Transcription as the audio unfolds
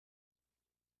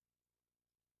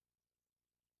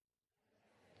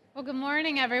Well, good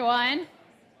morning, everyone.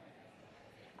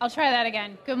 I'll try that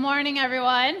again. Good morning,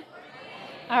 everyone.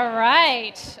 All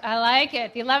right. I like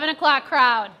it. The 11 o'clock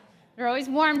crowd. They're always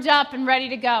warmed up and ready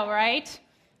to go, right?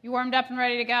 You warmed up and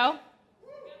ready to go?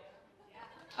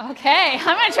 Okay.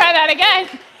 I'm going to try that again.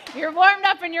 You're warmed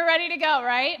up and you're ready to go,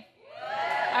 right?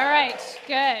 All right.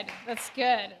 Good. That's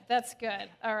good. That's good.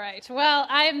 All right. Well,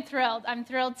 I am thrilled. I'm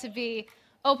thrilled to be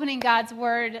opening God's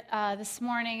Word this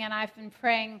morning, and I've been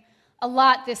praying a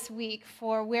lot this week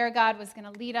for where God was going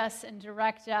to lead us and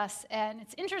direct us. And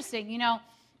it's interesting,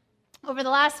 over the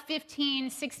last 15,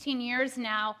 16 years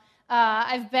now,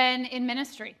 I've been in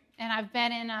ministry, and I've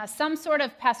been in some sort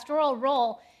of pastoral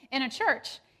role in a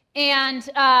church. And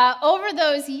over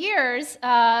those years,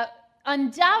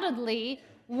 undoubtedly,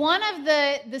 one of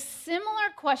the similar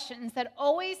questions that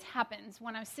always happens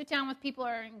when I sit down with people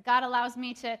or God allows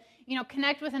me to,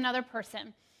 connect with another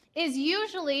person is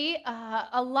usually,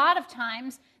 a lot of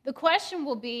times, the question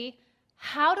will be,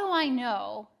 how do I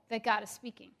know that God is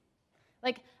speaking?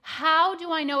 Like, how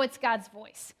do I know it's God's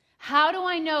voice? How do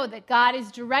I know that God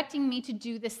is directing me to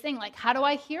do this thing? Like, how do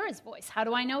I hear his voice? How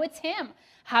do I know it's him?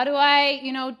 How do I,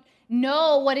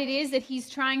 know what it is that he's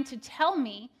trying to tell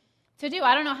me to do?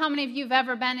 I don't know how many of you have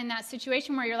ever been in that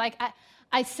situation where you're like,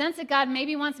 I sense that God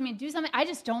maybe wants me to do something. I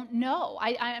just don't know.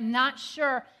 I'm not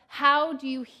sure. How do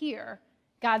you hear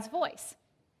God's voice?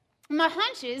 My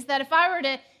hunch is that if I were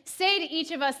to say to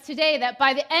each of us today that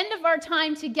by the end of our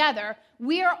time together,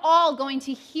 we are all going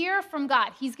to hear from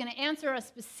God. He's going to answer a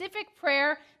specific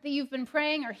prayer that you've been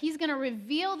praying, or he's going to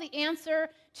reveal the answer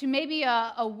to maybe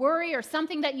a worry or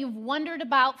something that you've wondered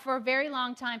about for a very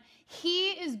long time.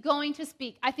 He is going to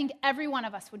speak. I think every one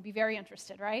of us would be very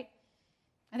interested, right?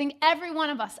 I think every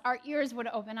one of us, our ears would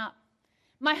open up.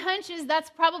 My hunch is that's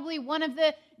probably one of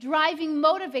the driving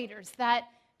motivators that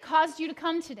caused you to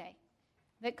come today,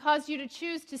 that caused you to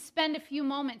choose to spend a few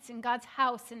moments in God's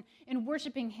house and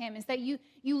worshiping him, is that you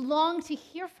long to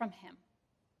hear from him.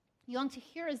 You long to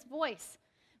hear his voice.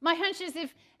 My hunch is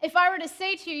if I were to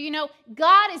say to you,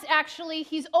 God is actually,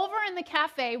 he's over in the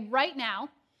cafe right now.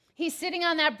 He's sitting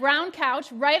on that brown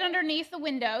couch right underneath the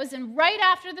windows, and right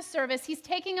after the service, he's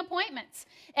taking appointments.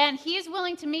 And he's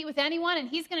willing to meet with anyone, and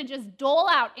he's going to just dole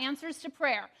out answers to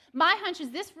prayer. My hunch is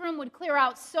this room would clear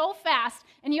out so fast,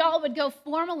 and y'all would go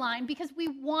form a line, because we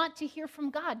want to hear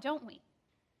from God, don't we?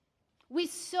 We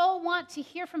so want to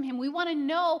hear from him. We want to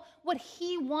know what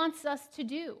he wants us to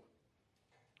do.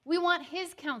 We want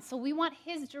his counsel. We want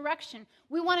his direction.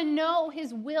 We want to know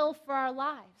his will for our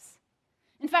lives.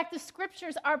 In fact, the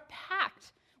scriptures are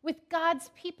packed with God's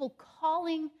people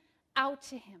calling out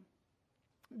to him,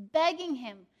 begging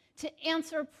him to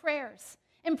answer prayers.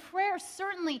 And prayer,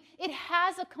 certainly, it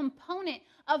has a component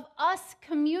of us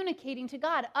communicating to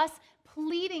God, us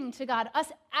pleading to God,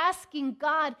 us asking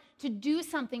God to do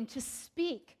something, to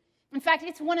speak. In fact,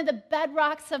 it's one of the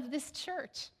bedrocks of this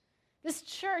church. This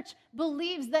church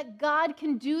believes that God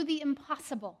can do the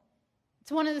impossible.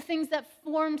 It's one of the things that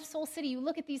formed Soul City. You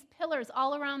look at these pillars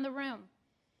all around the room.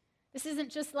 This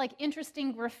isn't just like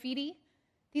interesting graffiti.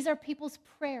 These are people's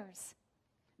prayers,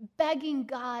 begging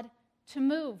God to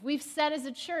move. We've said as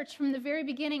a church from the very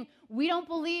beginning, we don't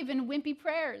believe in wimpy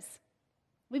prayers.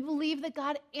 We believe that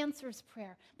God answers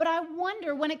prayer. But I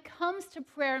wonder, when it comes to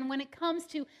prayer and when it comes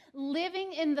to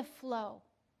living in the flow,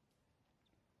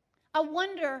 I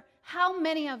wonder how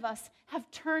many of us have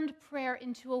turned prayer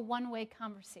into a one-way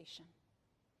conversation,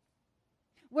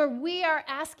 where we are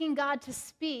asking God to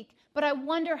speak, but I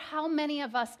wonder how many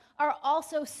of us are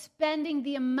also spending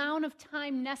the amount of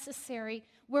time necessary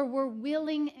where we're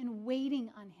willing and waiting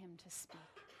on him to speak.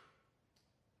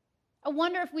 I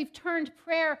wonder if we've turned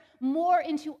prayer more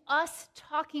into us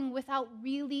talking without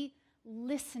really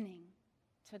listening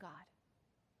to God,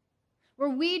 where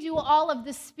we do all of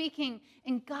the speaking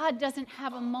and God doesn't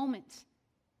have a moment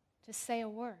to say a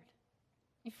word.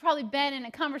 You've probably been in a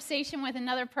conversation with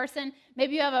another person.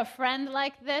 Maybe you have a friend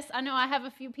like this. I know I have a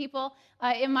few people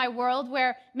in my world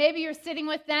where maybe you're sitting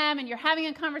with them and you're having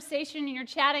a conversation and you're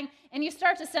chatting and you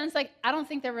start to sense like, I don't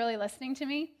think they're really listening to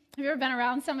me. Have you ever been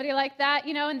around somebody like that?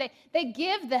 And they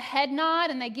give the head nod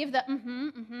and they give the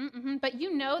but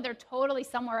they're totally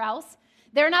somewhere else.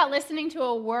 They're not listening to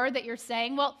a word that you're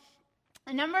saying. Well,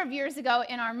 a number of years ago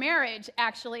in our marriage,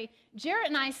 actually, Jarrett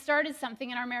and I started something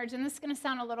in our marriage, and this is going to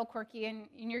sound a little quirky, and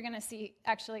you're going to see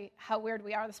actually how weird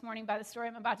we are this morning by the story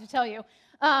I'm about to tell you.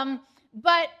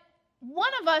 But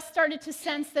one of us started to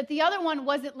sense that the other one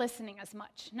wasn't listening as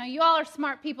much. Now, you all are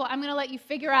smart people. I'm going to let you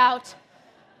figure out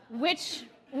which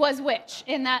was which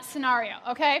in that scenario,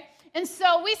 okay? And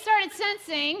so we started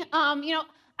sensing,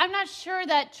 I'm not sure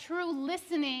that true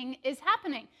listening is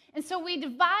happening. And so we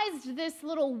devised this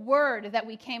little word that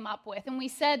we came up with, and we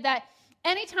said that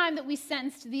anytime that we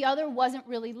sensed the other wasn't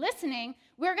really listening,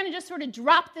 we were going to just sort of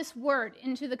drop this word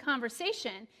into the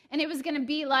conversation, and it was going to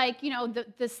be like,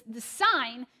 the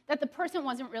sign that the person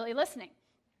wasn't really listening.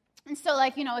 And so,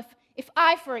 like, if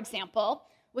I, for example,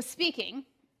 was speaking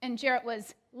and Jarrett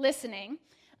was listening,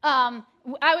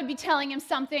 I would be telling him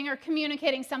something or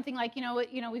communicating something like,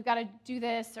 we've got to do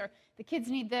this, or the kids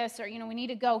need this, or, we need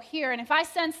to go here. And if I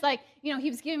sensed like, he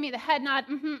was giving me the head nod,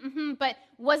 but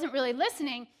wasn't really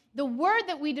listening, the word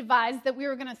that we devised that we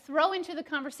were going to throw into the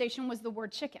conversation was the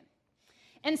word chicken.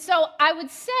 And so I would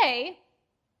say,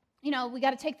 we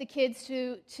got to take the kids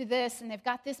to this, and they've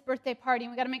got this birthday party,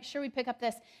 and we got to make sure we pick up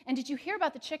this. And did you hear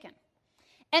about the chicken?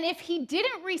 And if he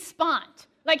didn't respond,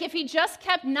 like if he just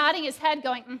kept nodding his head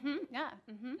going,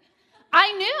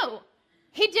 I knew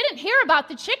he didn't hear about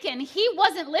the chicken. He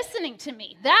wasn't listening to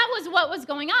me. That was what was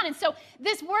going on. And so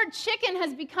this word chicken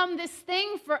has become this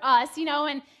thing for us,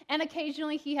 and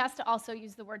occasionally he has to also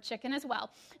use the word chicken as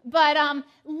well. But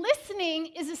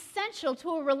listening is essential to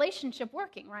a relationship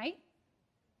working, right?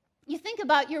 You think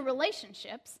about your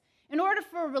relationships. In order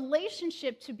for a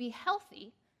relationship to be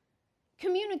healthy,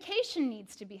 communication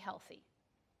needs to be healthy.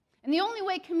 And the only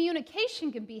way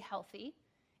communication can be healthy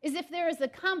is if there is a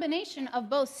combination of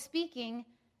both speaking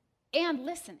and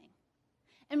listening.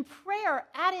 And prayer,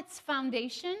 at its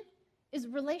foundation, is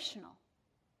relational.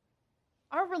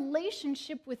 Our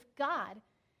relationship with God,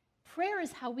 prayer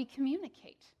is how we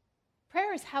communicate.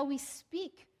 Prayer is how we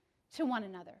speak to one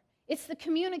another. It's the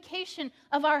communication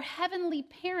of our heavenly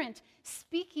parent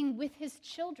speaking with his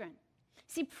children.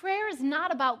 See, prayer is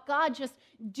not about God just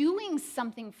doing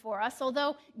something for us,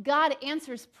 although God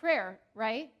answers prayer,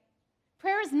 right?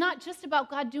 Prayer is not just about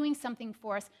God doing something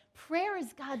for us. Prayer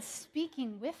is God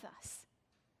speaking with us,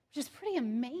 which is pretty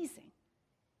amazing.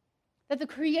 That the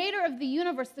creator of the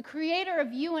universe, the creator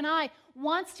of you and I,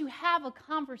 wants to have a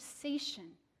conversation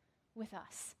with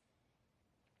us.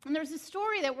 And there's a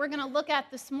story that we're going to look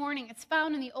at this morning. It's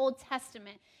found in the Old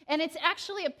Testament. And it's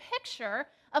actually a picture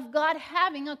of God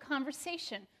having a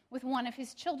conversation with one of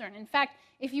his children. In fact,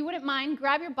 if you wouldn't mind,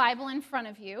 grab your Bible in front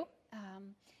of you.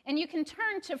 And you can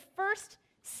turn to 1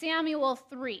 Samuel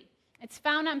 3. It's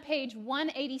found on page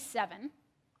 187.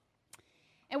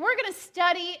 And we're going to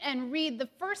study and read the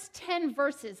first 10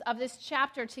 verses of this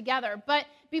chapter together. But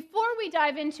before we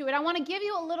dive into it, I want to give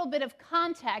you a little bit of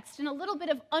context and a little bit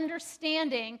of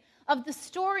understanding of the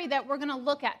story that we're going to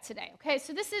look at today. Okay,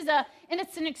 so this is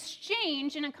it's an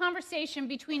exchange and a conversation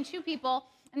between two people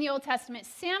in the Old Testament,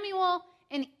 Samuel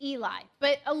and Eli.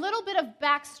 But a little bit of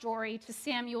backstory to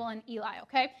Samuel and Eli,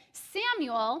 okay?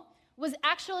 Samuel was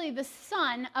actually the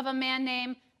son of a man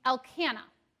named Elkanah.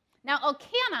 Now,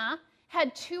 Elkanah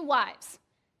had two wives,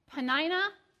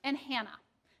 Peninnah and Hannah.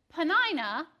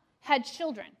 Peninnah had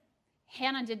children.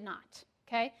 Hannah did not,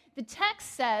 okay? The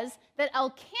text says that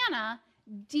Elkanah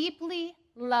deeply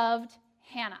loved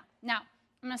Hannah. Now,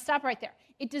 I'm going to stop right there.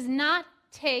 It does not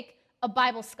take a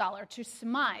Bible scholar to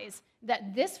surmise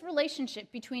that this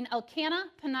relationship between Elkanah,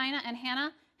 Peninnah, and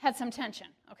Hannah had some tension,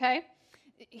 okay?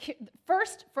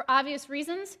 First, for obvious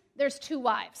reasons, there's two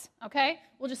wives, okay?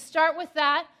 We'll just start with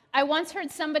that. I once heard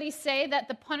somebody say that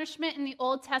the punishment in the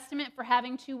Old Testament for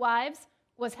having two wives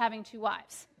was having two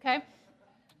wives, okay?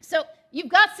 So you've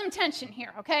got some tension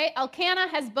here, okay? Elkanah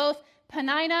has both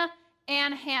Peninnah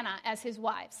and Hannah as his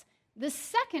wives. The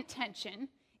second tension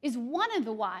is one of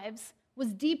the wives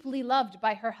was deeply loved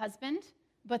by her husband,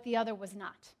 but the other was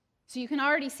not. So you can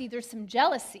already see there's some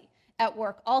jealousy at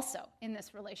work also in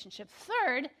this relationship.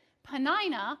 Third,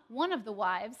 Peninnah, one of the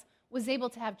wives, was able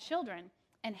to have children,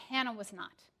 and Hannah was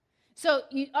not. So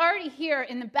you already hear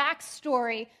in the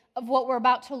backstory of what we're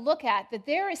about to look at that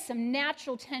there is some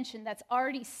natural tension that's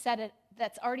already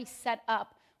set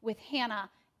up with Hannah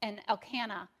and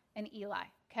Elkanah and Eli,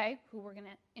 okay, who we're going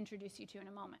to introduce you to in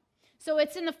a moment. So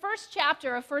it's in the first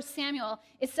chapter of 1 Samuel,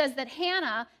 it says that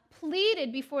Hannah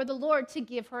pleaded before the Lord to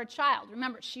give her a child.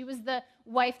 Remember, she was the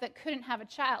wife that couldn't have a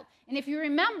child. And if you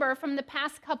remember from the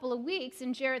past couple of weeks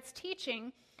in Jarrett's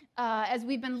teaching, as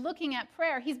we've been looking at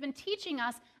prayer, he's been teaching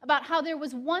us about how there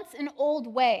was once an old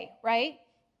way, right?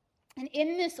 And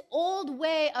in this old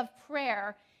way of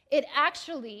prayer, it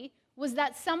actually was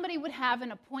that somebody would have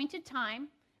an appointed time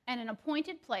and an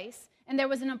appointed place, and there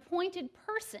was an appointed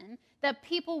person that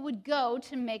people would go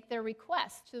to make their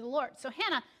requests to the Lord. So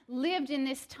Hannah lived in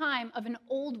this time of an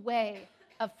old way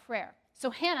of prayer. So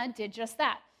Hannah did just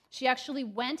that. She actually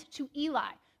went to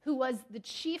Eli, who was the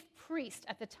chief priest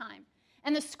at the time.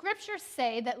 And the scriptures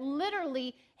say that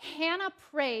literally Hannah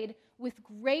prayed with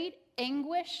great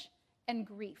anguish and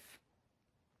grief.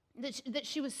 That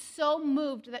she was so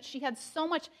moved, that she had so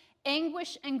much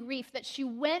anguish and grief, that she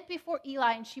went before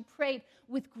Eli and she prayed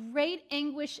with great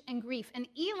anguish and grief. And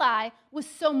Eli was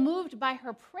so moved by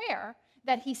her prayer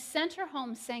that he sent her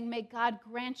home saying, "May God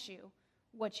grant you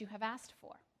what you have asked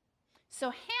for."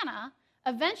 So Hannah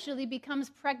eventually becomes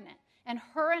pregnant, and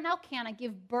her and Elkanah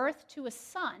give birth to a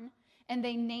son, and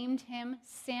they named him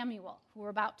Samuel, who we're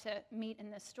about to meet in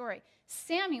this story.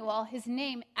 Samuel, his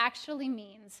name actually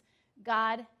means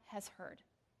God has heard.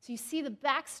 So you see the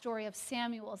backstory of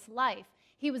Samuel's life.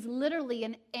 He was literally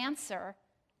an answer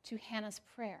to Hannah's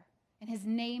prayer, and his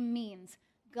name means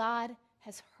God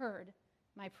has heard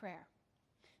my prayer.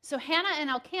 So Hannah and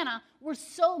Elkanah were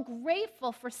so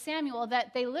grateful for Samuel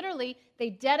that they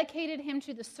dedicated him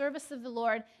to the service of the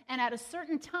Lord, and at a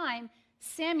certain time,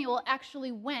 Samuel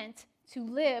actually went to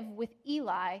live with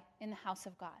Eli in the house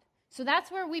of God. So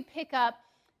that's where we pick up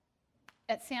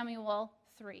at Samuel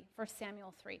 3, 1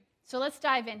 Samuel 3. So let's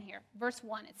dive in here. Verse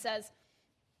 1, it says,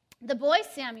 "The boy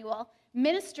Samuel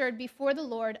ministered before the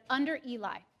Lord under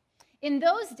Eli. In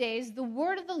those days, the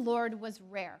word of the Lord was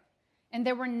rare, and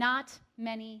there were not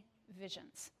many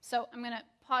visions." So I'm going to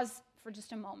pause for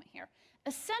just a moment here.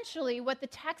 Essentially, what the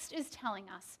text is telling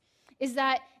us is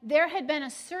that there had been a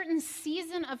certain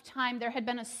season of time, there had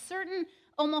been a certain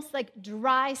almost like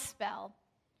dry spell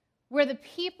where the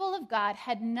people of God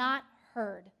had not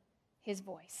heard his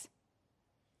voice.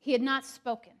 He had not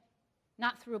spoken,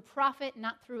 not through a prophet,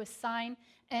 not through a sign,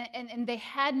 and they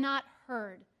had not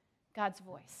heard God's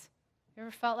voice. You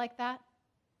ever felt like that?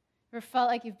 Ever felt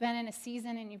like you've been in a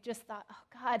season and you've just thought, "Oh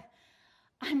God,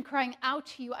 I'm crying out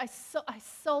to you. I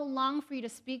so long for you to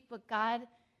speak, but God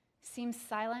seems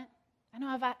silent." I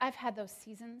know I've had those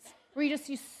seasons where you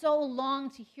so long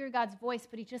to hear God's voice,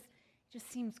 but he just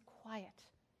seems quiet.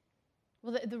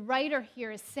 Well, the writer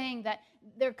here is saying that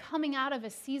they're coming out of a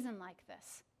season like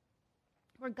this,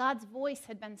 where God's voice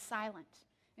had been silent.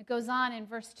 It goes on in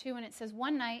verse 2, and it says,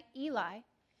 "One night, Eli,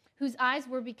 whose eyes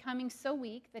were becoming so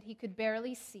weak that he could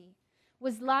barely see,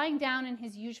 was lying down in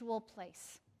his usual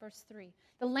place." Verse 3,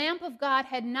 "The lamp of God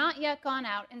had not yet gone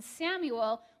out, and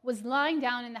Samuel was lying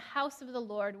down in the house of the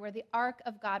Lord where the ark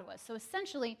of God was." So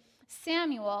essentially,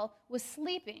 Samuel was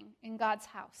sleeping in God's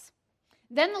house.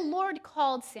 Then the Lord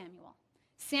called Samuel.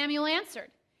 Samuel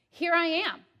answered, "Here I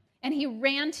am." And he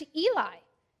ran to Eli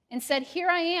and said, "Here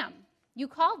I am. You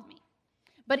called me."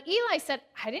 But Eli said,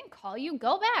 "I didn't call you.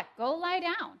 Go back. Go lie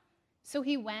down." So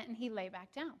he went and he lay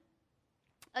back down.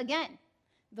 Again,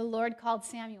 the Lord called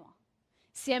Samuel.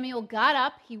 Samuel got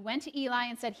up, he went to Eli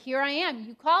and said, "Here I am.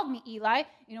 You called me, Eli.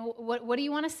 What do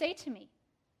you want to say to me?"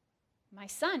 "My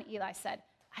son," Eli said,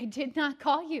 "I did not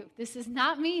call you. This is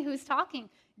not me who's talking.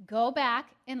 Go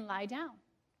back and lie down."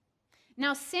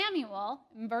 Now Samuel,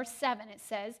 in verse 7, it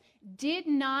says, did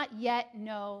not yet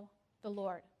know the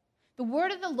Lord. The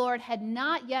word of the Lord had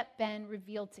not yet been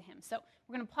revealed to him. So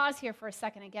we're going to pause here for a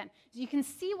second again. So you can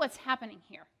see what's happening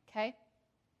here, okay?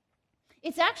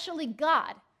 It's actually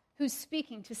God who's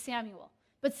speaking to Samuel.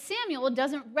 But Samuel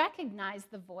doesn't recognize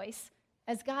the voice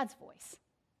as God's voice.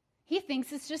 He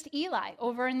thinks it's just Eli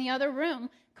over in the other room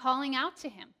calling out to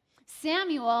him.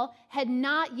 Samuel had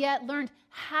not yet learned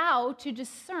how to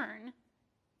discern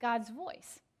God's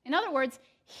voice. In other words,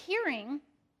 hearing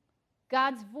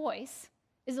God's voice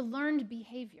is a learned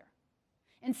behavior.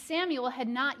 And Samuel had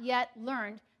not yet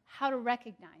learned how to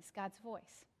recognize God's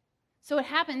voice. So it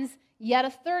happens yet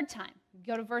a third time.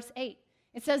 Go to verse 8.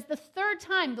 It says, the third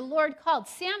time the Lord called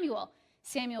Samuel.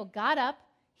 Samuel got up,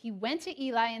 he went to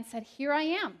Eli and said, "Here I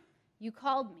am. You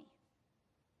called me."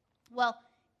 Well,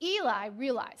 Eli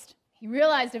realized. He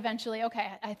realized eventually,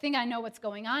 okay, I think I know what's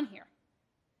going on here.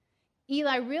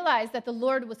 Eli realized that the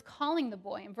Lord was calling the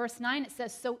boy. In verse 9 it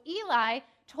says, "So Eli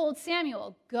told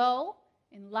Samuel, 'Go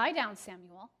and lie down,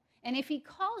 Samuel, and if he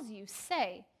calls you,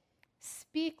 say,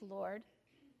 "Speak, Lord,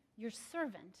 your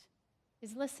servant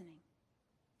is listening."'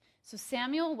 So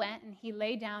Samuel went and he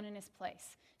lay down in his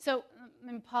place. So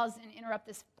let me pause and interrupt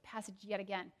this passage yet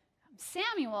again.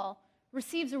 Samuel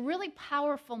receives a really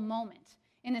powerful moment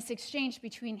in this exchange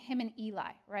between him and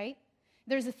Eli, right?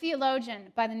 There's a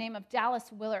theologian by the name of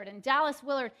Dallas Willard, and Dallas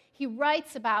Willard, he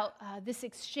writes about this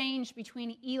exchange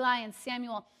between Eli and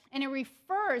Samuel, and it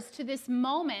refers to this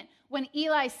moment when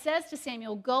Eli says to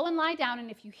Samuel, "Go and lie down, and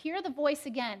if you hear the voice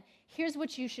again, here's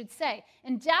what you should say."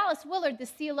 And Dallas Willard,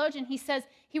 this theologian, he says,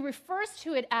 he refers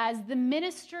to it as the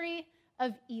ministry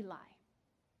of Eli.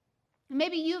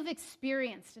 Maybe you've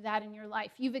experienced that in your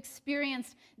life. You've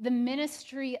experienced the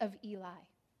ministry of Eli.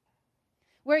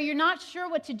 where you're not sure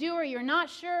what to do, or you're not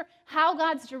sure how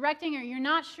God's directing, or you're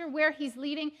not sure where he's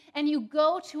leading, and you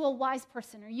go to a wise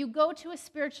person, or you go to a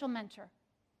spiritual mentor,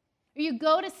 or you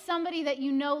go to somebody that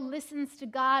you know listens to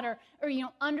God, or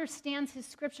understands his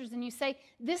scriptures, and you say,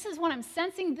 this is what I'm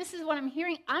sensing, this is what I'm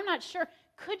hearing, I'm not sure,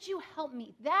 could you help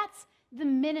me? That's the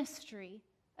ministry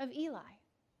of Eli,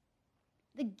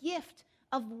 the gift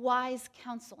of wise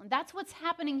counsel. And that's what's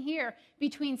happening here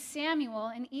between Samuel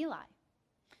and Eli.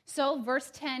 So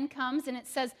verse 10 comes and it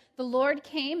says, the Lord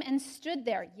came and stood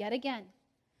there yet again,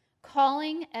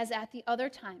 calling as at the other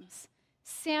times,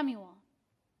 Samuel,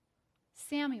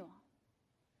 Samuel.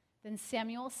 Then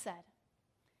Samuel said,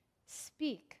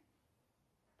 speak,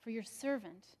 for your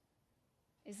servant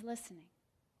is listening.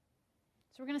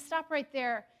 So we're going to stop right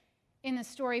there in the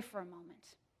story for a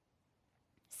moment.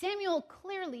 Samuel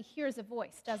clearly hears a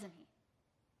voice, doesn't he?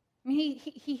 I mean,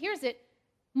 he hears it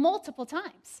multiple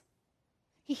times.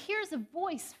 He hears a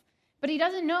voice, but he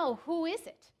doesn't know who is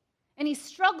it. And he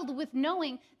struggled with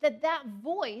knowing that that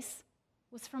voice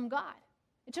was from God.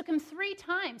 It took him 3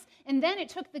 times, and then it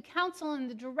took the counsel and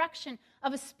the direction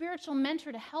of a spiritual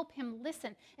mentor to help him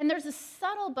listen. And there's a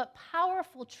subtle but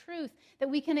powerful truth that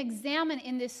we can examine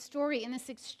in this story, in this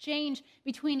exchange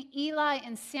between Eli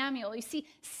and Samuel. You see,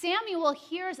 Samuel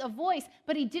hears a voice,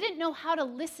 but he didn't know how to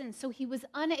listen, so he was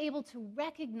unable to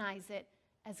recognize it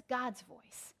as God's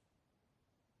voice.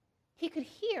 He could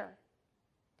hear,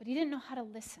 but he didn't know how to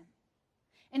listen.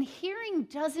 And hearing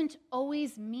doesn't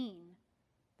always mean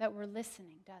that we're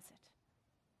listening, does it?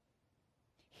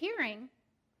 Hearing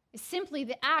is simply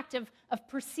the act of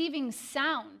perceiving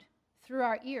sound through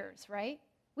our ears, right?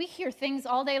 We hear things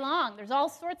all day long. There's all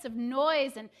sorts of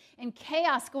noise and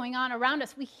chaos going on around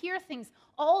us. We hear things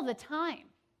all the time.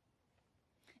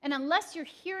 And unless you're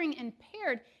hearing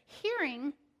impaired,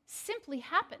 hearing simply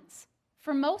happens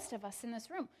for most of us in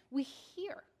this room. We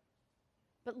hear.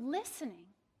 But listening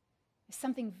is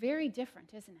something very different,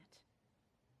 isn't it?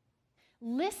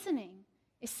 Listening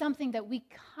is something that we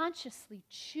consciously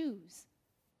choose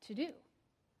to do.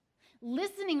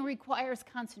 Listening requires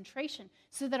concentration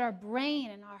so that our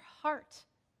brain and our heart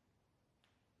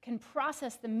can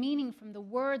process the meaning from the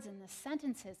words and the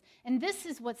sentences. And this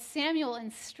is what Samuel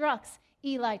instructs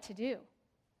Eli to do.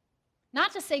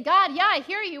 Not to say, God, yeah, I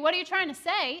hear you. What are you trying to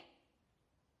say?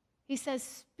 He says,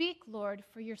 speak, Lord,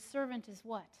 for your servant is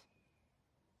what?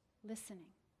 Listening.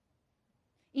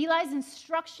 Eli's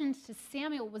instructions to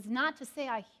Samuel was not to say,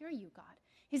 I hear you, God.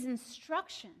 His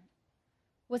instruction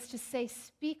was to say,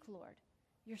 speak, Lord,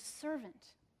 your servant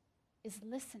is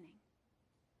listening.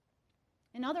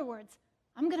 In other words,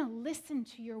 I'm going to listen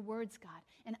to your words, God,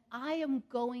 and I am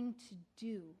going to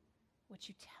do what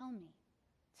you tell me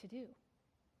to do.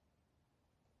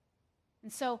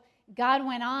 And so God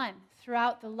went on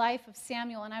throughout the life of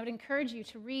Samuel, and I would encourage you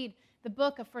to read the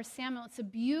book of 1 Samuel. It's a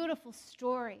beautiful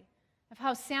story of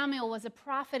how Samuel was a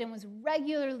prophet and was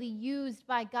regularly used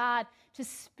by God to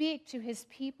speak to his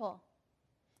people.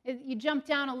 You jump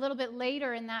down a little bit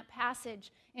later in that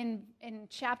passage in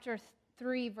chapter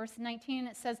 3, verse 19,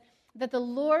 it says that the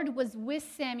Lord was with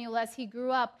Samuel as he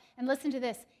grew up. And listen to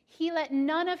this. He let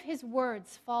none of his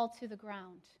words fall to the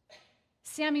ground.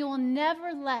 Samuel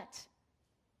never let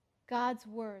God's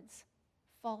words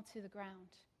fall to the ground.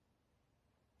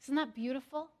 Isn't that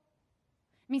beautiful?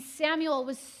 I mean, Samuel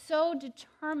was so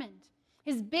determined.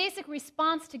 His basic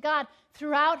response to God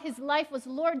throughout his life was,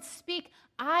 Lord, speak,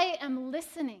 I am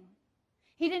listening.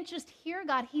 He didn't just hear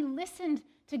God, he listened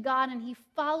to God and he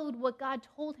followed what God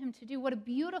told him to do. What a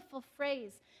beautiful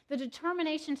phrase. The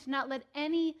determination to not let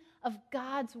any of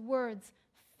God's words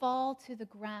fall to the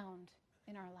ground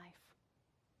in our life.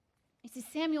 You see,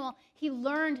 Samuel, he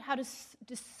learned how to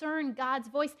discern God's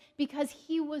voice because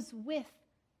he was with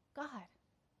God.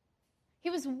 He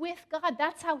was with God.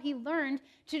 That's how he learned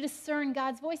to discern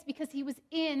God's voice, because he was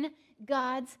in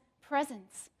God's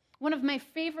presence. One of my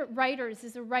favorite writers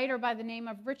is a writer by the name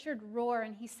of Richard Rohr,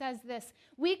 and he says this: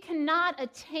 we cannot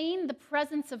attain the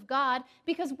presence of God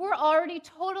because we're already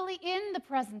totally in the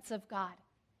presence of God.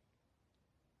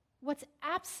 What's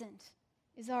absent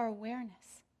is our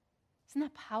awareness. Isn't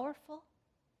that powerful?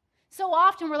 So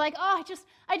often we're like, oh,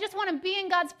 I just want to be in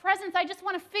God's presence. I just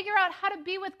want to figure out how to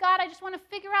be with God. I just want to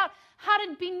figure out how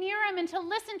to be near him and to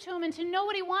listen to him and to know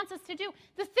what he wants us to do.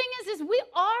 The thing is we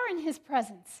are in his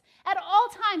presence. At all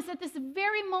times, at this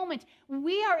very moment,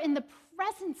 we are in the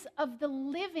presence of the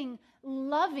living,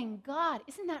 loving God.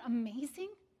 Isn't that amazing?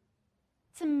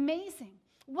 It's amazing.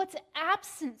 What's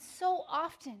absent so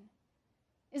often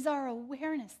is our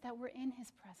awareness that we're in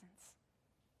his presence.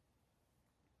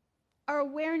 Our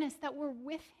awareness that we're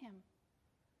with him.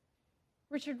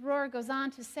 Richard Rohr goes on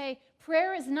to say,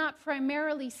 prayer is not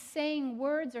primarily saying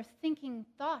words or thinking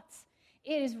thoughts.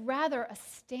 It is rather a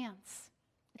stance.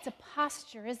 It's a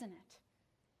posture, isn't it?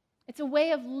 It's a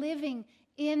way of living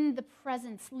in the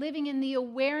presence, living in the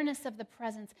awareness of the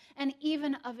presence, and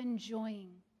even of enjoying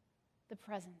the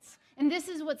presence. And this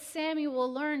is what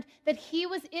Samuel learned, that he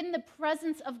was in the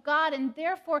presence of God, and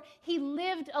therefore he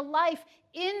lived a life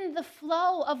in the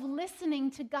flow of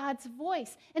listening to God's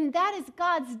voice. And that is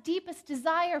God's deepest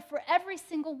desire for every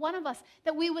single one of us,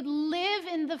 that we would live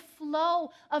in the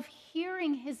flow of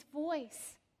hearing his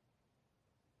voice.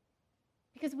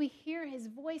 Because we hear his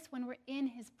voice when we're in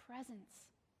his presence.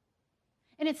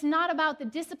 And it's not about the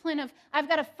discipline of, I've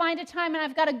got to find a time and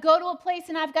I've got to go to a place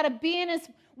and I've got to be in his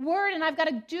word and I've got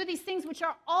to do these things, which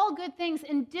are all good things,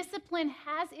 and discipline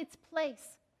has its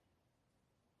place.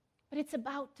 But it's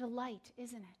about delight,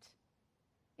 isn't it?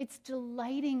 It's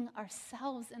delighting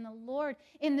ourselves in the Lord,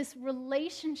 in this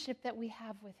relationship that we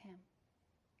have with him.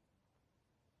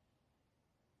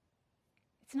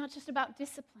 It's not just about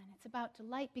discipline, it's about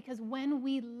delight, because when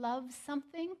we love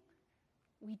something,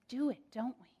 we do it,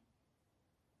 don't we?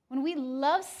 When we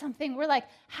love something, we're like,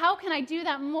 how can I do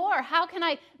that more? How can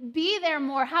I be there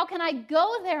more? How can I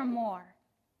go there more?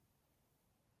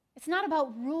 It's not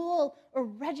about rule or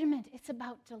regiment. It's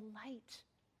about delight.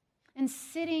 And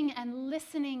sitting and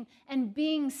listening and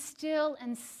being still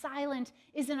and silent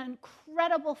is an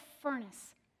incredible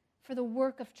furnace for the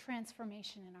work of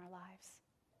transformation in our lives.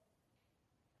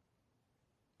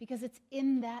 Because it's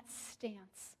in that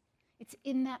stance, it's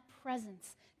in that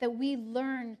presence that we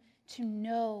learn to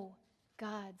know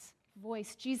God's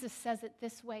voice. Jesus says it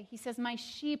this way. He says, my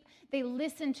sheep, they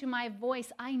listen to my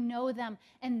voice. I know them,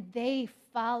 and they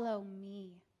follow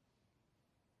me.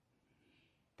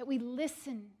 That we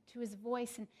listen to his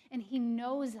voice, and he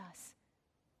knows us,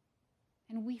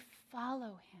 and we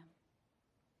follow him.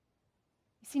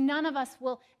 You see, none of us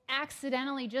will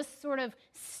accidentally just sort of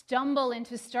stumble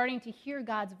into starting to hear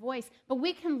God's voice, but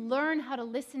we can learn how to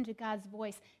listen to God's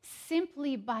voice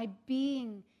simply by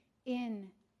being in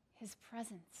his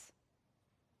presence.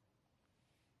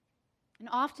 And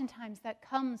oftentimes that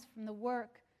comes from the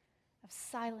work of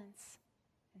silence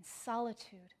and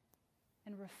solitude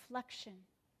and reflection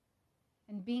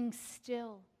and being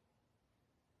still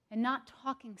and not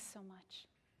talking so much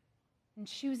and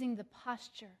choosing the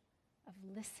posture of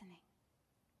listening.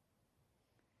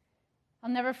 I'll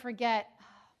never forget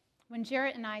when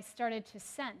Jarrett and I started to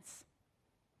sense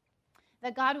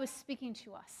that God was speaking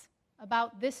to us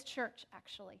about this church,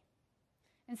 actually.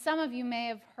 And some of you may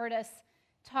have heard us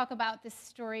talk about this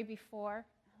story before,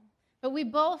 but we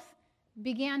both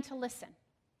began to listen.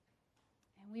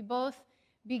 And we both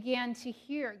began to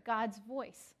hear God's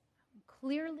voice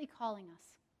clearly calling us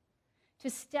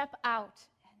to step out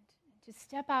and to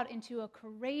step out into a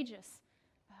courageous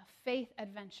faith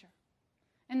adventure.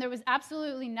 And there was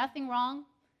absolutely nothing wrong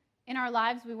in our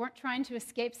lives. We weren't trying to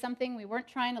escape something. We weren't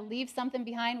trying to leave something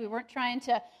behind. We weren't trying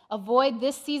to avoid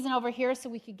this season over here so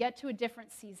we could get to a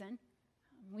different season.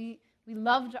 We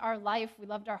loved our life. We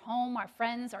loved our home, our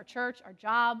friends, our church, our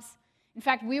jobs. In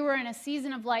fact, we were in a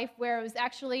season of life where it was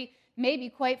actually maybe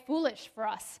quite foolish for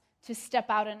us to step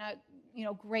out in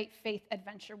a great faith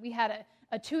adventure. We had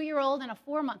a 2-year-old and a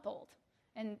 4-month-old.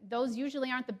 And those usually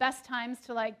aren't the best times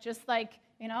to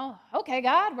okay,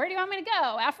 God, where do you want me to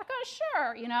go? Africa?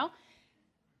 Sure,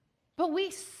 But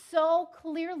we so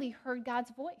clearly heard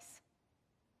God's voice.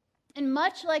 And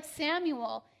much like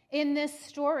Samuel in this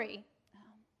story,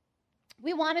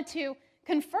 we wanted to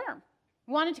confirm.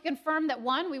 We wanted to confirm that,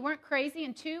 1, we weren't crazy,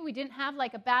 and 2, we didn't have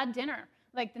a bad dinner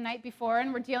like the night before,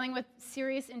 and we're dealing with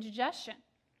serious indigestion.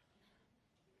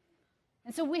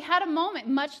 And so we had a moment,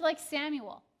 much like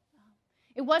Samuel.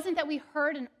 It wasn't that we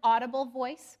heard an audible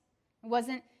voice. It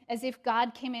wasn't as if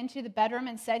God came into the bedroom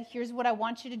and said, here's what I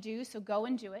want you to do, so go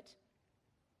and do it.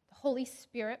 The Holy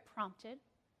Spirit prompted.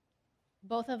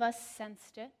 Both of us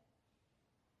sensed it.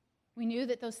 We knew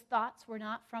that those thoughts were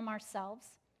not from ourselves,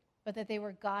 but that they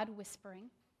were God whispering.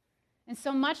 And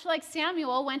so much like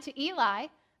Samuel went to Eli,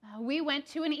 we went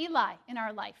to an Eli in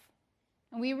our life.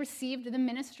 And we received the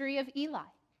ministry of Eli.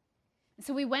 And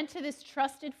so we went to this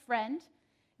trusted friend,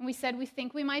 and we said, we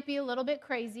think we might be a little bit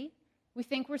crazy. We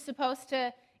think we're supposed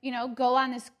to, go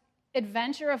on this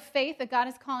adventure of faith that God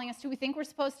is calling us to. We think we're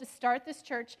supposed to start this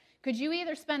church. Could you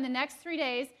either spend the next 3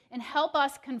 days and help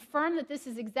us confirm that this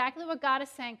is exactly what God is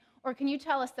saying, or can you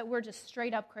tell us that we're just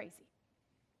straight up crazy?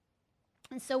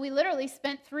 And so we literally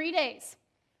spent 3 days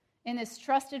in this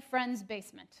trusted friend's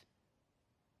basement.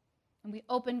 And we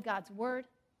opened God's word.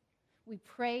 We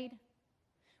prayed.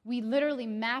 We literally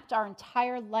mapped our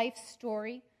entire life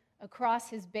story across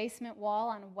his basement wall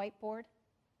on a whiteboard.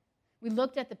 We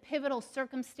looked at the pivotal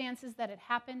circumstances that had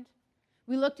happened.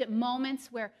 We looked at moments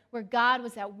where God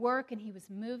was at work and he was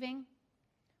moving.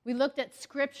 We looked at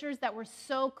scriptures that were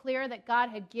so clear that God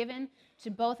had given to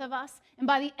both of us. And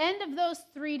by the end of those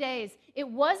 3 days, it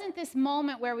wasn't this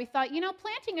moment where we thought,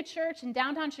 planting a church in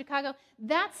downtown Chicago,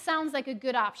 that sounds like a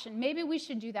good option. Maybe we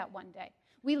should do that one day.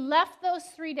 We left those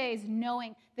 3 days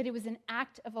knowing that it was an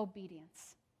act of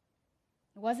obedience.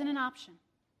 It wasn't an option.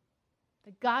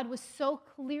 That God was so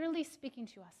clearly speaking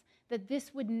to us that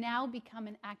this would now become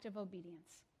an act of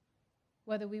obedience,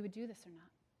 whether we would do this or not.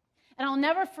 And I'll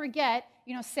never forget,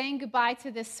 saying goodbye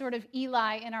to this sort of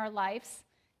Eli in our lives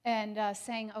and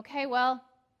saying, okay, well,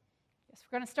 guess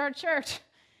we're going to start church.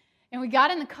 And we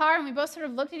got in the car and we both sort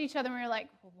of looked at each other and we were like,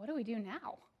 well, what do we do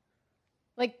now?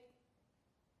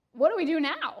 What do we do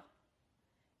now?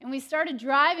 And we started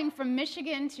driving from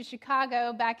Michigan to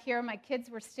Chicago back here. My kids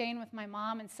were staying with my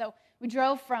mom, and so we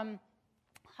drove from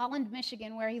Holland,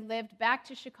 Michigan, where he lived, back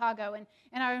to Chicago. And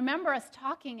I remember us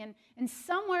talking, and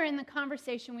somewhere in the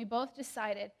conversation, we both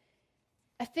decided,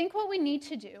 I think what we need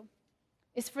to do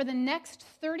is for the next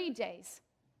 30 days,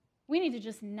 we need to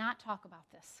just not talk about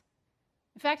this.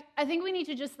 In fact, I think we need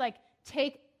to just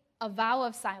take a vow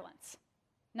of silence.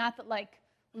 Not that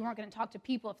we weren't going to talk to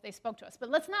people if they spoke to us, but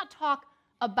let's not talk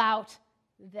about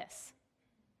this.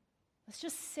 Let's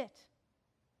just sit.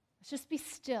 Let's just be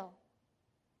still.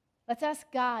 Let's ask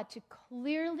God to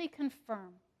clearly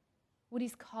confirm what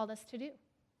he's called us to do.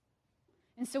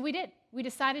 And so we did. We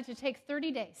decided to take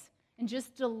 30 days and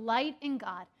just delight in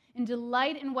God and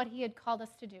delight in what he had called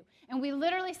us to do. And we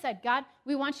literally said, God,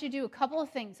 we want you to do a couple of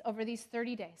things over these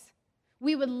 30 days.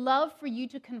 We would love for you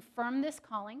to confirm this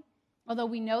calling, although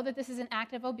we know that this is an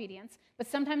act of obedience. But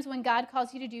sometimes when God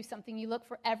calls you to do something, you look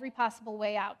for every possible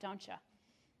way out, don't you?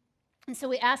 And so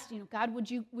we asked, God, would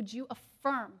you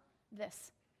affirm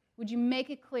this? Would you make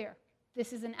it clear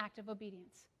this is an act of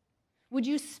obedience? Would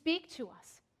you speak to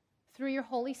us through your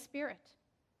Holy Spirit?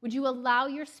 Would you allow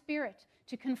your Spirit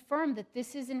to confirm that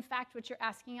this is in fact what you're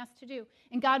asking us to do?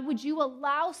 And God, would you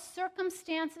allow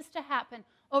circumstances to happen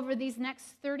over these next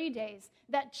 30 days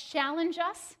that challenge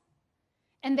us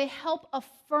and they help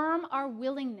affirm our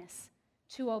willingness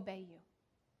to obey you?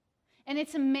 And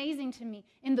it's amazing to me,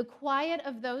 in the quiet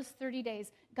of those 30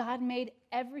 days, God made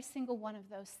every single one of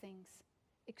those things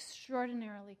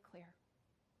extraordinarily clear.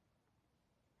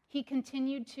 He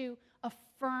continued to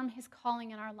affirm his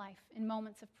calling in our life in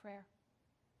moments of prayer.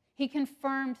 He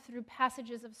confirmed through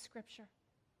passages of Scripture.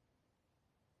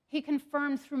 He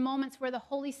confirmed through moments where the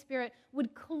Holy Spirit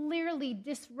would clearly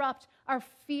disrupt our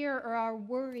fear or our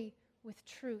worry with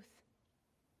truth.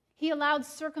 He allowed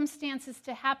circumstances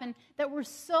to happen that were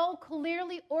so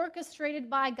clearly orchestrated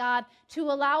by God to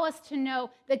allow us to know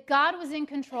that God was in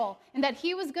control and that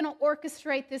he was going to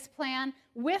orchestrate this plan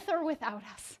with or without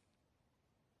us,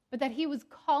 but that he was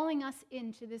calling us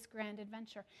into this grand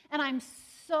adventure. And I'm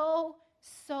so,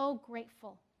 so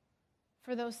grateful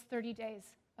for those 30 days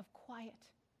of quiet,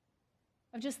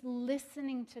 of just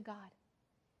listening to God.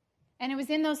 And it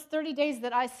was in those 30 days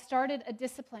that I started a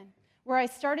discipline where I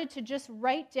started to just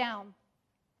write down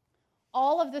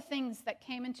all of the things that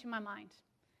came into my mind.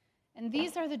 And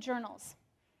these are the journals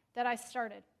that I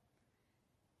started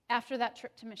after that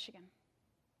trip to Michigan.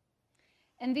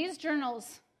 And these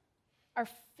journals are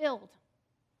filled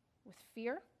with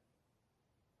fear.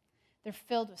 They're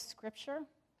filled with Scripture.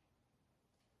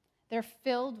 They're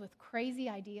filled with crazy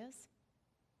ideas.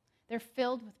 They're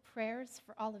filled with prayers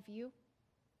for all of you.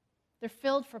 They're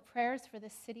filled for prayers for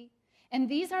this city. And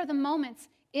these are the moments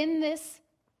in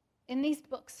these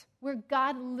books where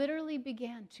God literally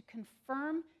began to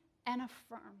confirm and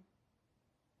affirm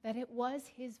that it was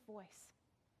his voice.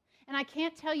 And I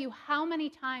can't tell you how many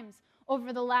times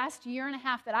over the last year and a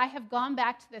half that I have gone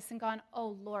back to this and gone,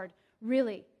 oh, Lord,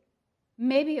 really,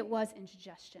 maybe it was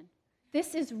indigestion.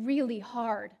 This is really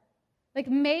hard.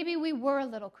 Maybe we were a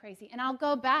little crazy. And I'll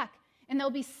go back, and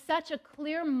there'll be such a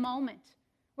clear moment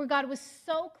where God was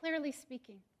so clearly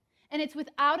speaking. And it's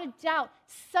without a doubt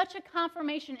such a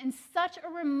confirmation and such a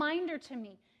reminder to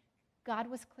me. God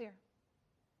was clear.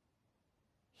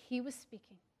 He was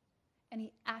speaking, and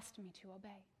he asked me to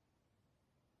obey.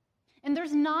 And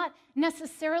there's not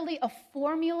necessarily a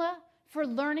formula for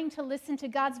learning to listen to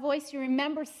God's voice. You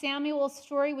remember Samuel's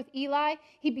story with Eli?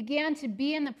 He began to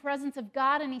be in the presence of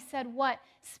God, and he said, what?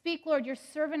 Speak, Lord, your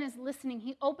servant is listening.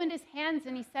 He opened his hands,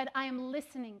 and he said, I am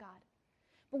listening, God.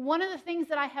 But one of the things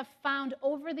that I have found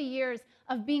over the years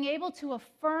of being able to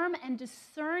affirm and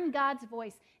discern God's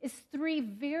voice is three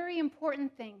very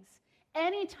important things.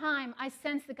 Anytime I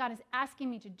sense that God is asking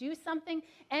me to do something,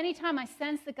 anytime I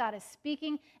sense that God is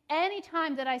speaking,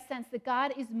 anytime that I sense that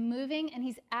God is moving and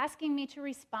he's asking me to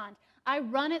respond, I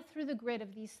run it through the grid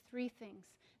of these three things.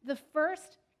 The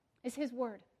first is his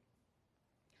word.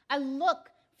 I look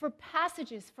for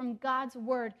passages from God's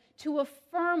word to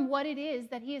affirm what it is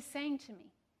that he is saying to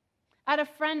me. I had a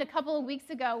friend a couple of weeks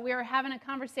ago. We were having a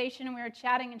conversation and we were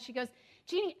chatting, and she goes,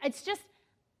 Jeannie, I just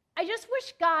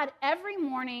wish God every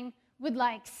morning would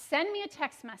send me a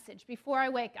text message before I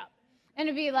wake up. And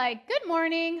it'd be like, good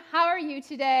morning, how are you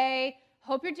today?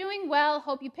 Hope you're doing well.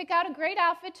 Hope you pick out a great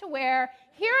outfit to wear.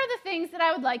 Here are the things that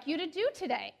I would like you to do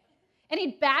today. And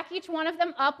he'd back each one of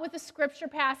them up with a scripture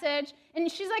passage.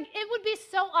 And she's like, it would be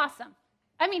so awesome.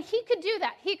 I mean, he could do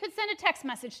that. He could send a text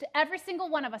message to every single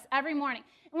one of us every morning.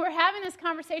 And we're having this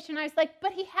conversation, and I was like,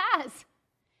 but he has.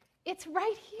 It's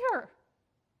right here.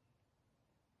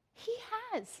 He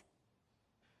has.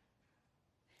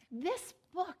 This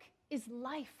book is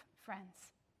life,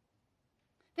 friends.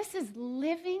 This is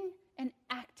living and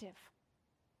active.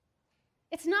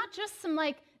 It's not just some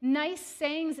nice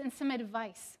sayings and some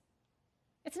advice.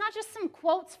 It's not just some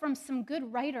quotes from some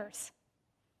good writers.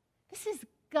 This is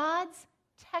God's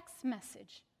text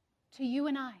message to you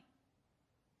and I.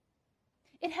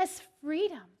 It has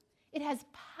freedom. It has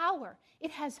power.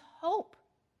 It has hope.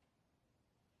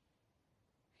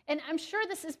 And I'm sure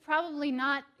this is probably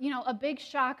not, a big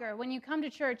shocker. When you come to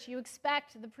church, you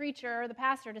expect the preacher or the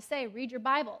pastor to say, read your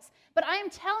Bibles. But I am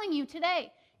telling you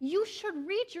today, you should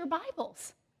read your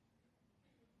Bibles.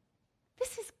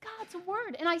 This is God's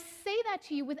word. And I say that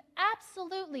to you with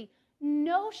absolutely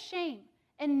no shame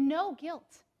and no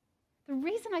guilt. The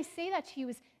reason I say that to you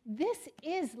is this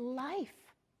is life.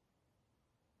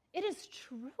 It is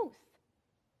truth.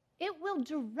 It will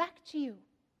direct you.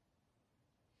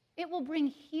 It will bring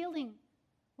healing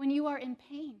when you are in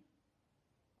pain.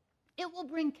 It will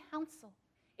bring counsel.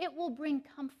 It will bring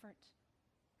comfort.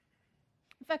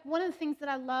 In fact, one of the things that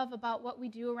I love about what we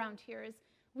do around here is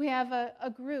we have a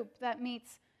group that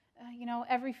meets,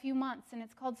 every few months, and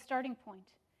it's called Starting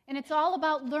Point. And it's all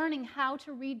about learning how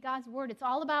to read God's word. It's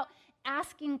all about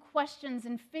asking questions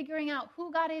and figuring out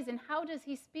who God is and how does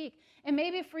he speak. And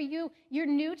maybe for you, you're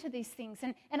new to these things.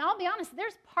 And I'll be honest,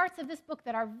 there's parts of this book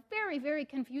that are very, very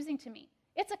confusing to me.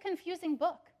 It's a confusing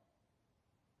book.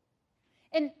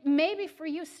 And maybe for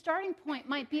you, Starting Point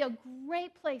might be a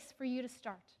great place for you to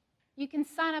start. You can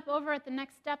sign up over at the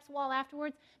Next Steps wall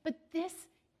afterwards, but this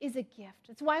is a gift.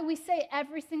 It's why we say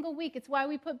every single week. It's why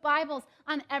we put Bibles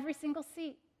on every single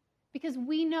seat, because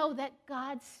we know that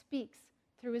God speaks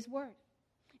through his word.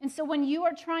 And so when you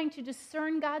are trying to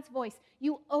discern God's voice,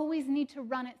 you always need to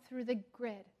run it through the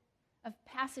grid of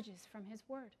passages from his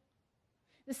word.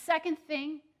 The second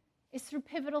thing is through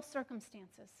pivotal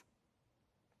circumstances.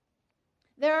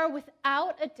 There are,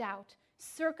 without a doubt,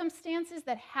 circumstances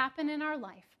that happen in our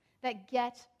life that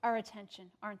get our attention,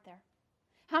 aren't there?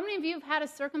 How many of you have had a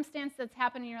circumstance that's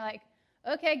happened and you're like,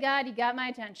 okay, God, you got my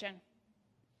attention?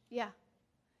 Yeah.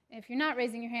 If you're not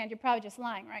raising your hand, you're probably just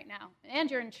lying right now.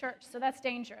 And you're in church, so that's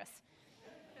dangerous.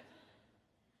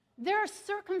 There are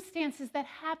circumstances that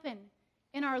happen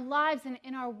in our lives and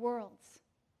in our worlds.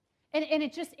 And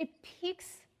it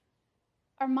piques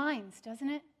our minds, doesn't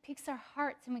it? Piques our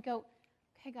hearts, and we go,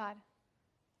 okay, God,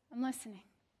 I'm listening.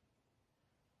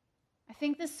 I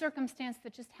think this circumstance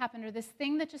that just happened, or this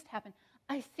thing that just happened,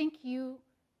 I think you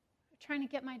are trying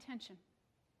to get my attention.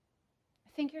 I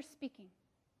think you're speaking.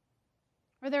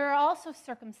 Or there are also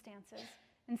circumstances,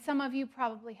 and some of you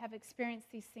probably have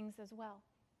experienced these things as well,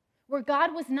 where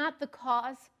God was not the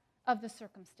cause of the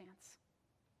circumstance.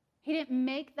 He didn't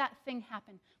make that thing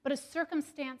happen, but a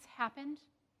circumstance happened,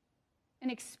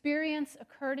 an experience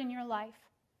occurred in your life,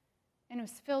 and it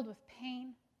was filled with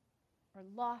pain or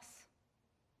loss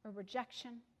or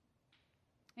rejection.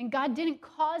 And God didn't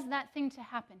cause that thing to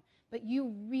happen, but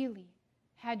you really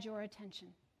had your attention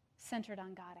centered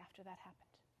on God after that happened.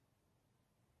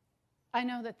 I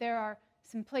know that there are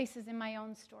some places in my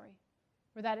own story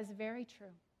where that is very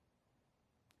true,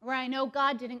 where I know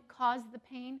God didn't cause the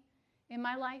pain in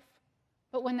my life,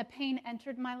 but when the pain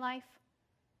entered my life,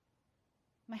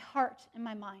 my heart and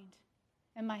my mind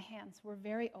and my hands were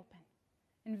very open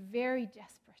and very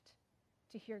desperate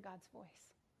to hear God's voice.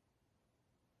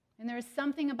 And there is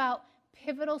something about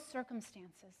pivotal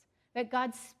circumstances that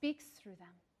God speaks through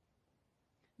them.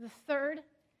 The third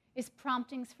is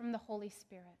promptings from the Holy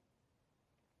Spirit.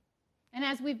 And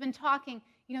as we've been talking,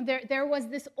 there was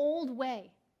this old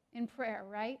way in prayer,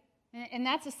 right? And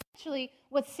that's essentially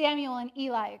what Samuel and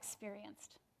Eli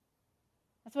experienced.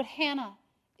 That's what Hannah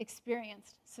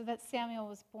experienced, so that Samuel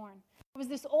was born. It was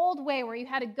this old way where you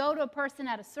had to go to a person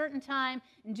at a certain time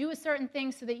and do a certain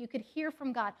thing so that you could hear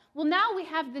from God. Well, now we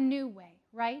have the new way,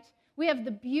 right? We have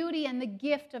the beauty and the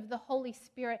gift of the Holy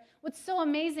Spirit. What's so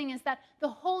amazing is that the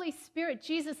Holy Spirit,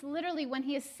 Jesus literally, when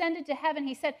he ascended to heaven,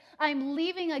 he said, I'm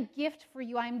leaving a gift for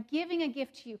you. I'm giving a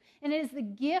gift to you. And it is the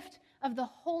gift of the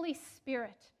Holy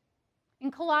Spirit.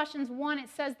 In Colossians 1, it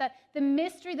says that the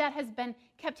mystery that has been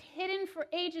kept hidden for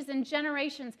ages and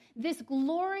generations, this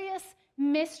glorious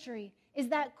mystery is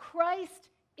that Christ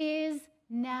is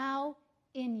now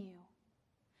in you.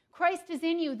 Christ is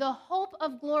in you, the hope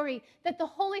of glory, that the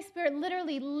Holy Spirit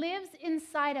literally lives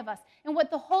inside of us. And what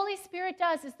the Holy Spirit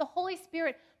does is the Holy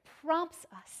Spirit prompts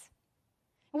us.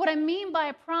 And what I mean by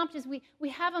a prompt is we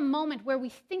have a moment where we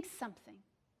think something,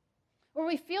 or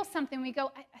we feel something, we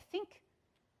go,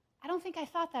 I don't think I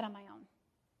thought that on my own.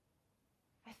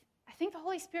 I think the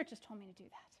Holy Spirit just told me to do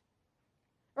that.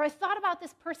 Or I thought about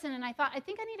this person and I thought, I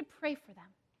think I need to pray for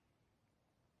them.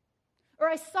 Or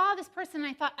I saw this person and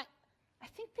I thought, I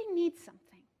think they need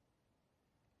something.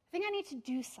 I think I need to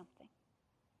do something.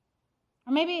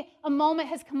 Or maybe a moment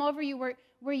has come over you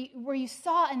where you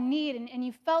saw a need and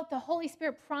you felt the Holy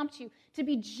Spirit prompt you to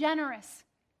be generous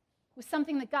with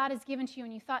something that God has given to you,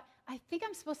 and you thought, I think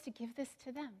I'm supposed to give this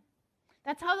to them.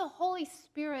 That's how the Holy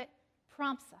Spirit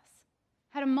prompts us.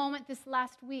 I had a moment this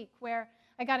last week where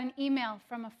I got an email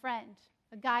from a friend,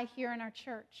 a guy here in our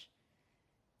church.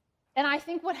 And I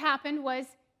think what happened was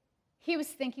he was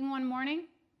thinking one morning,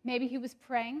 maybe he was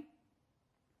praying,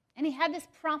 and he had this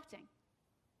prompting.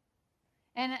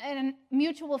 And a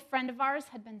mutual friend of ours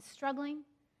had been struggling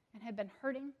and had been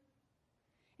hurting.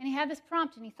 And he had this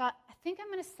prompt, and he thought, I think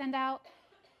I'm going to send out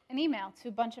an email to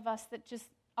a bunch of us that just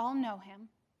all know him.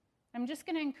 I'm just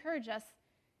going to encourage us,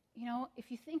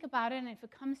 if you think about it and if it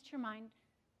comes to your mind,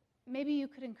 maybe you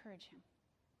could encourage him.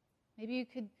 Maybe you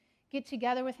could get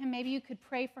together with him. Maybe you could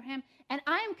pray for him. And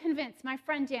I am convinced my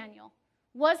friend Daniel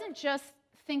wasn't just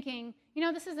thinking,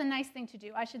 this is a nice thing to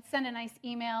do. I should send a nice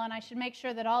email and I should make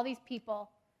sure that all these people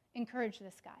encourage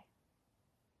this guy.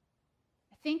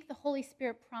 I think the Holy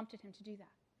Spirit prompted him to do that.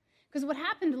 Because what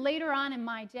happened later on in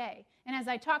my day, and as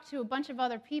I talked to a bunch of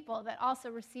other people that also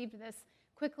received this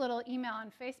quick little email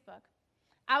on Facebook,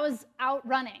 I was out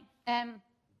running. And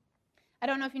I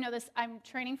don't know if you know this, I'm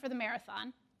training for the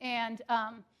marathon. And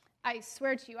I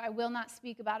swear to you, I will not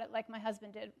speak about it like my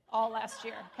husband did all last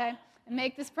year, okay? I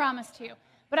make this promise to you.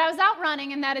 But I was out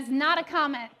running, and that is not a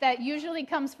comment that usually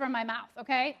comes from my mouth,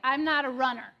 okay? I'm not a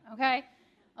runner, okay?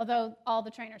 Although all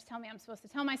the trainers tell me I'm supposed to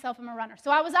tell myself I'm a runner.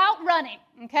 So I was out running,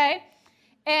 okay?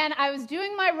 And I was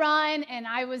doing my run, and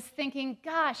I was thinking,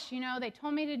 gosh, they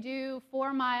told me to do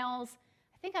 4 miles.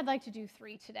 I think I'd like to do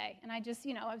 3 today. And I just,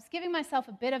 I was giving myself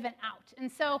a bit of an out.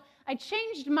 And so I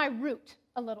changed my route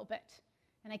a little bit.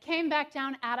 And I came back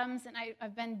down Adams, and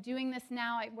I've been doing this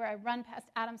now where I run past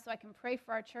Adams so I can pray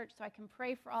for our church, so I can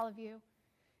pray for all of you,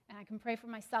 and I can pray for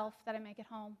myself that I make it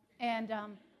home. And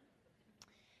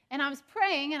I was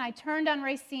praying, and I turned on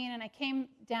Racine, and I came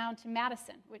down to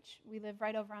Madison, which we live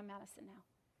right over on Madison now.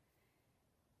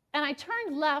 And I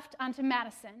turned left onto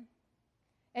Madison,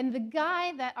 and the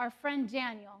guy that our friend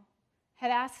Daniel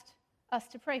had asked us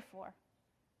to pray for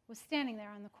was standing there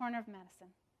on the corner of Madison.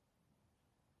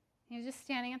 He was just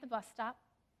standing at the bus stop.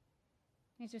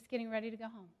 He was just getting ready to go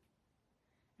home.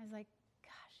 I was like,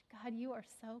 gosh, God, you are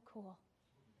so cool.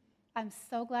 I'm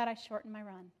so glad I shortened my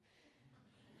run.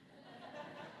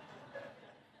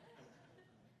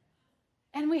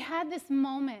 And we had this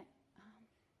moment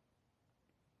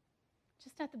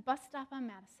just at the bus stop on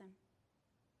Madison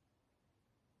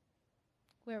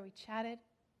where we chatted,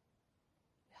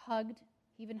 we hugged.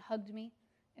 He even hugged me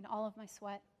in all of my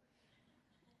sweat.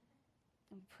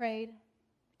 And we prayed,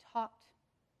 we talked,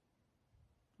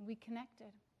 and we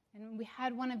connected. And we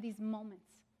had one of these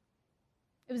moments.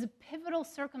 It was a pivotal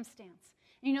circumstance.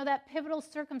 And that pivotal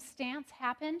circumstance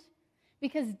happened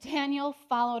because Daniel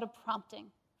followed a prompting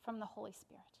from the Holy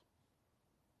Spirit.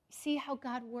 You see how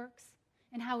God works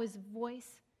and how his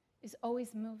voice is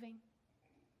always moving?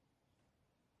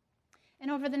 And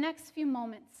over the next few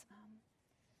moments,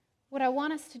 what I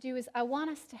want us to do is I want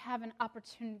us to have an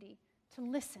opportunity to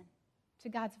listen to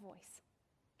God's voice,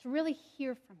 to really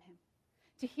hear from him,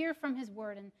 to hear from his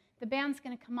word. And the band's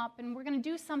going to come up, and we're going to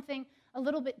do something a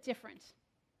little bit different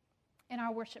in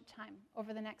our worship time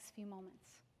over the next few moments.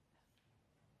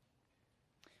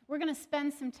 We're going to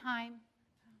spend some time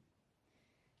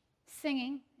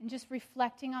singing and just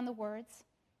reflecting on the words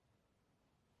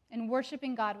and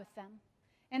worshiping God with them.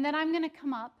 And then I'm going to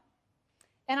come up,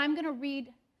 and I'm going to read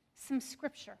some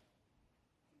scripture.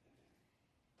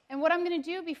 And what I'm going to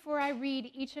do before I read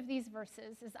each of these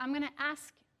verses is I'm going to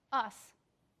ask us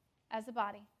as a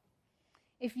body,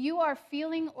 if you are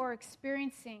feeling or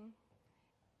experiencing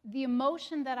the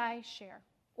emotion that I share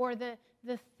or the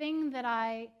thing that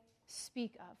I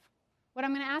speak of, what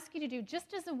I'm going to ask you to do,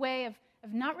 just as a way of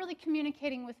not really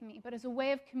communicating with me, but as a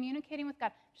way of communicating with God,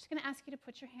 I'm just going to ask you to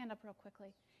put your hand up real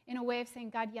quickly in a way of saying,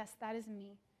 God, yes, that is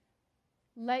me.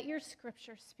 Let your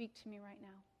scripture speak to me right now.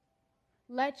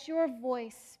 Let your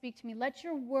voice speak to me. Let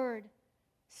your word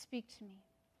speak to me.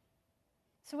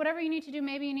 So whatever you need to do,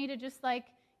 maybe you need to just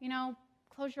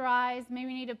close your eyes.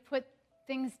 Maybe you need to put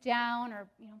things down or,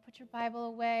 put your Bible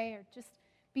away or just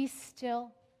be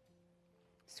still.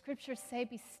 Scriptures say,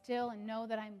 be still and know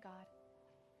that I'm God.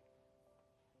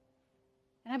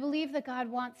 And I believe that God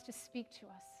wants to speak to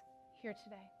us here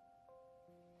today.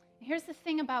 And here's the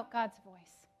thing about God's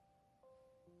voice.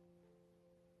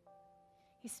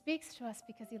 He speaks to us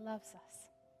because he loves us.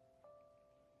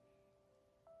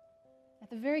 At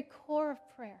the very core of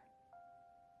prayer,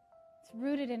 it's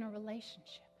rooted in a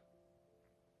relationship.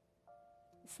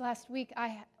 This last week,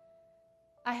 I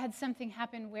had something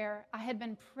happen where I had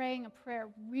been praying a prayer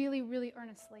really, really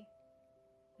earnestly.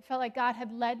 I felt like God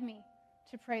had led me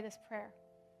to pray this prayer.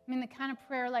 I mean, the kind of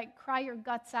prayer like cry your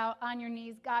guts out on your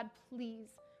knees, God, please,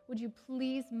 would you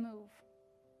please move?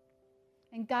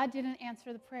 And God didn't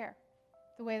answer the prayer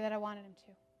the way that I wanted him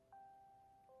to.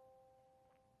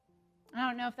 I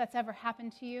don't know if that's ever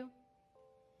happened to you,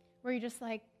 where you're just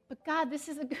like, but God, this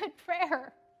is a good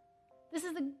prayer. This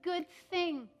is a good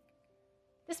thing.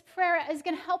 This prayer is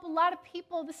going to help a lot of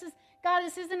people. This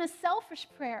isn't a selfish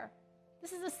prayer.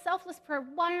 This is a selfless prayer.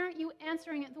 Why aren't you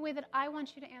answering it the way that I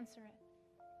want you to answer it?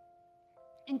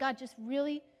 And God just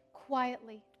really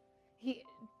quietly,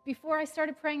 before I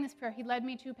started praying this prayer, he led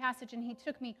me to a passage and he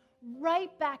took me right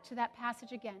back to that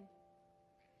passage again.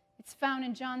 It's found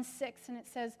in John 6, and it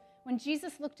says, when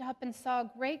Jesus looked up and saw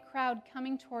a great crowd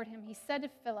coming toward him, he said to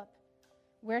Philip,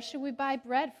 where should we buy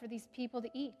bread for these people to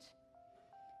eat?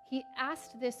 He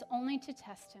asked this only to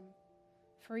test him,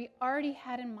 for he already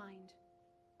had in mind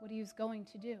what he was going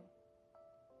to do.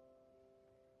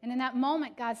 And in that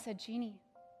moment, God said, Jeannie,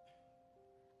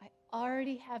 I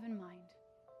already have in mind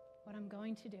what I'm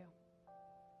going to do.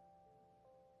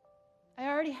 I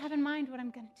already have in mind what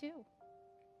I'm going to do.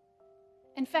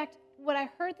 In fact, what I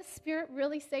heard the Spirit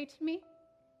really say to me,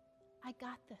 I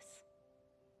got this.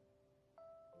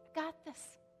 I got this.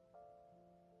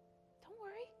 Don't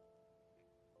worry.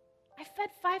 I fed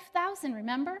 5,000,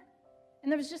 remember?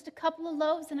 And there was just a couple of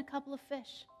loaves and a couple of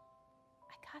fish.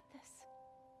 I got this.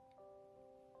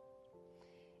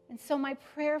 And so my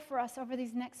prayer for us over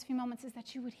these next few moments is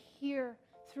that you would hear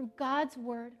through God's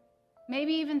word,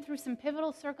 maybe even through some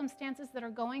pivotal circumstances that are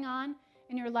going on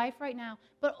in your life right now,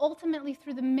 but ultimately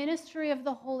through the ministry of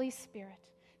the Holy Spirit,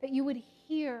 that you would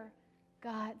hear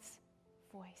God's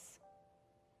voice.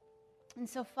 And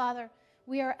so, Father,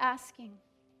 we are asking,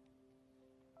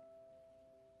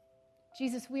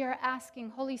 Jesus, we are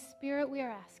asking, Holy Spirit, we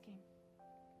are asking,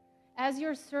 as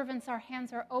your servants, our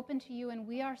hands are open to you and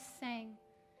we are saying,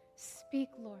 speak,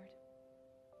 Lord.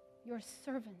 Your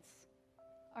servants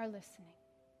are listening.